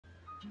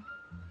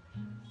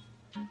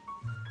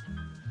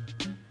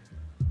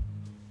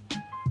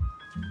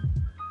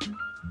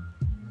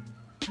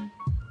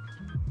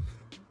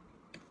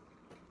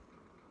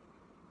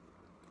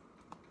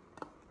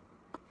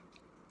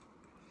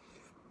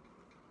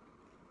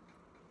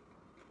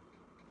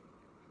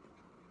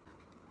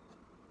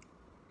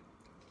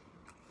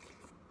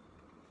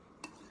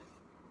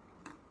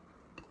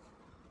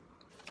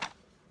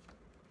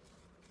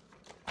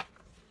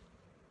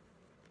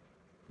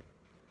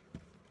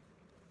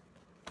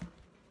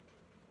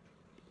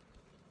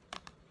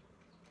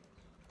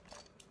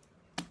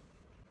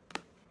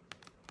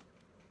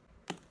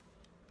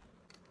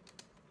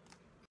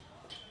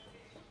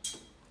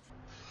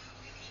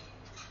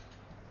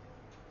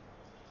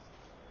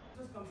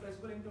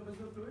compressible and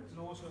incompressible fluids?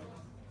 No, sir.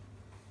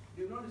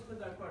 We did not discuss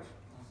that part.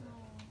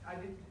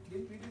 We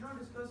did not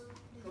discuss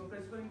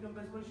compressible and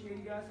incompressible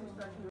shale gas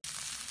extraction.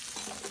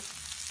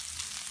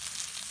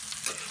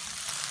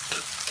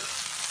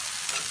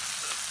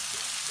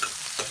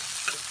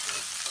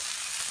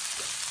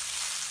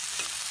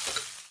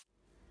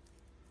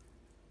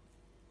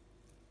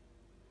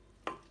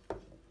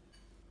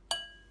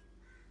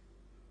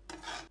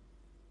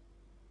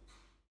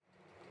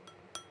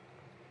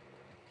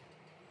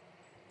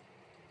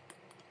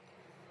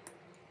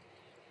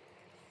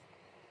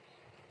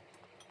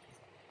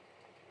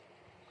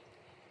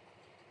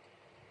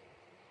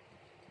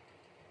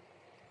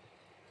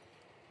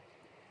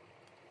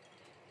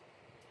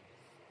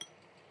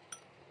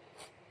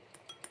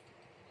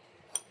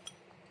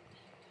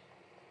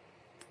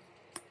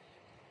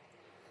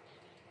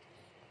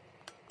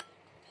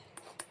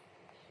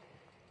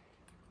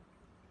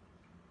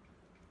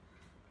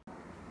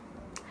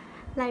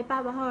 Lai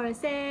pa ba hor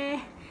se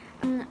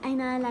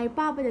aina lai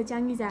pa ba da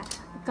changi za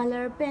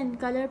color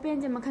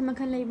pen je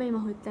makhan lai bai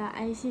mahutta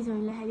ai si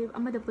join lai hai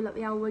amada pulap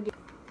yawage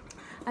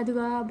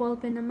aduga ball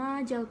pen ama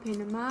gel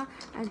pen ama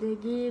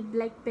adagi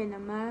black pen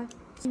ama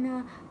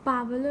ina pa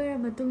ba loira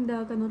matung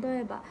da kano to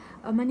ba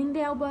maning da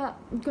yawa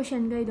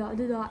question gai do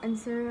adu do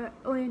answer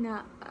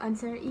oina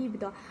answer e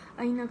bido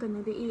aina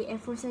kano de e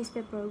A4 size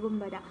paper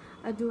gumba da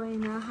adu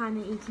aina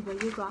hana e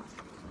kibagi ko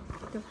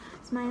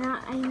Smina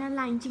aina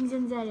line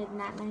chingjan jare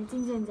na line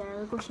chingjan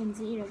jare question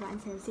ji ira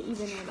answer se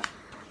even ba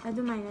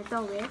adu maina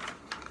tawe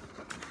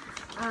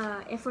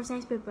A4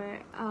 size paper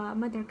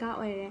madarka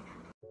oire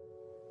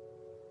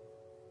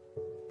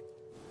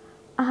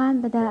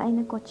ahanbada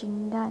aina coaching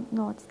da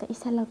notes da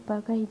isalakpa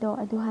gaido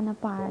adu hana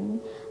parani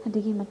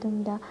adugi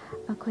matungda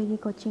akhoi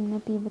coaching na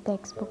piba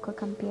textbook ka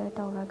compare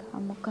tawraga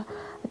amuka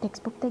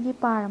textbook tagi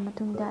par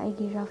matungda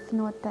aigi rough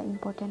note da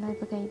important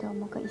oiba gaido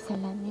amuka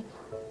isalani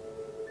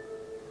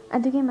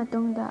adugi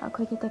matungda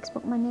akhoi ki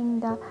textbook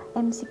maningda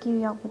MCQ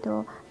yawdo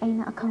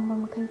aina akhangba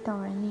makai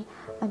tawrani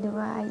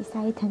aduga ai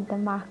isai thanta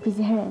mark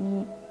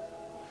pijarani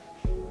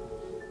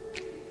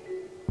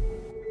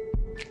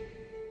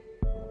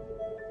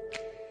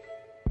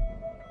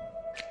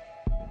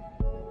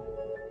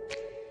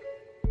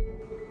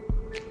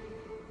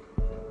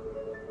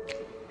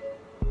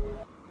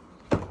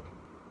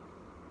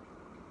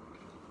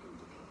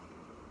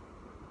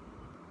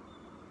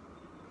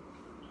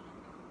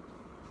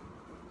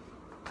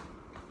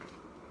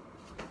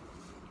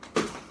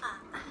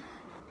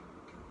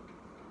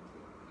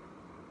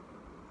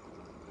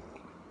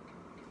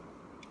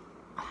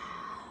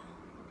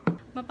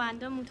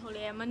Mapanda mung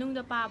thole manung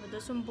da pa ba do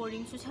sum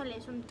boring su chale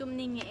sum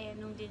tumning e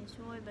nung din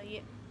su oi ba ye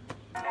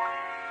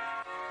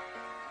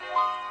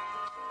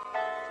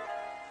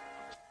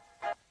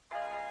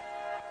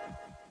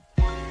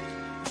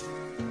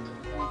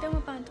ta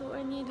mapan tho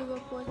ani du go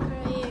pot khara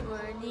e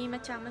gor ni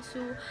macha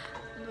masu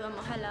du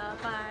ma hala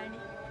par ni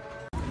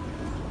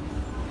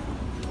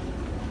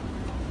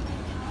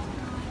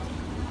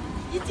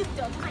YouTube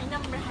to mai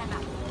number hala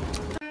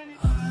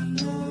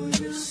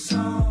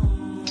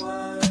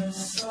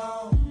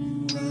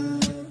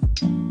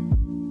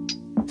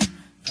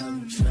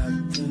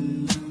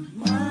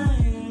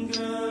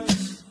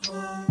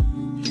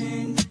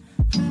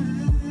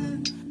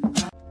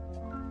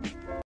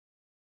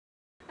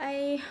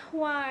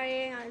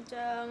ware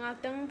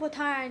ngakang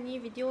potharani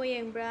video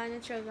yengbra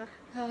natraga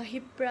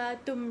hipra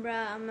tumbra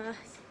ama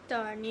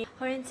starni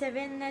horen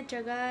 7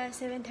 natraga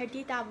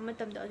 7:30 tab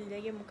matam do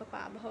adudagi muka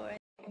pa ba hore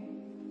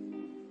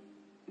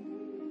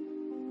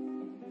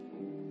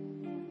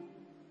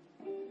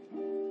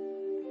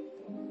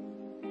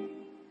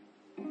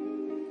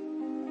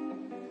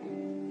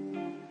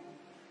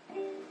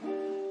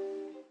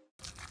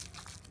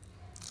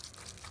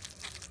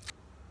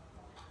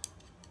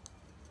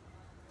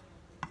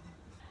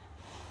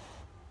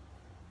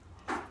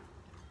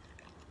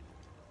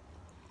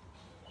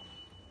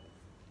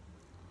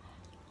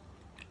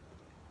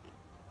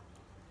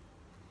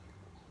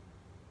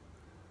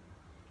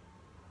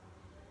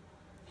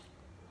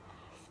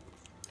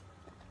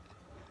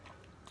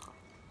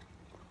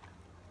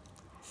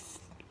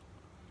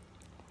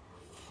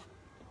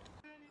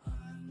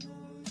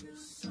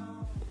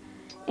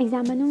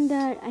exam manungda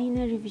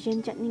aina revision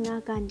chatninga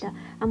kanda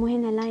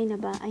amuhena laina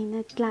ba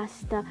aina class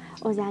da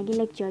ozagi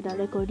lecture da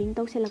recording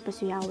tawselak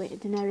pasu yawe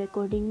duna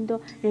recording do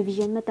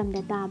revision matam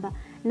da taba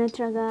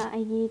natraga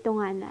aigi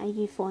tongan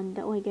aigi phone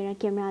da oigera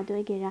camera do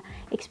oigera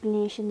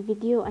explanation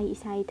video ai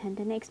isai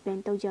thantana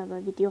explain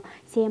tawjaba video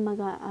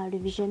semaga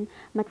revision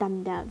matam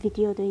da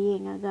video do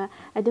yengaga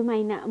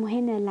adumaina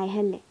amuhena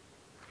laihalle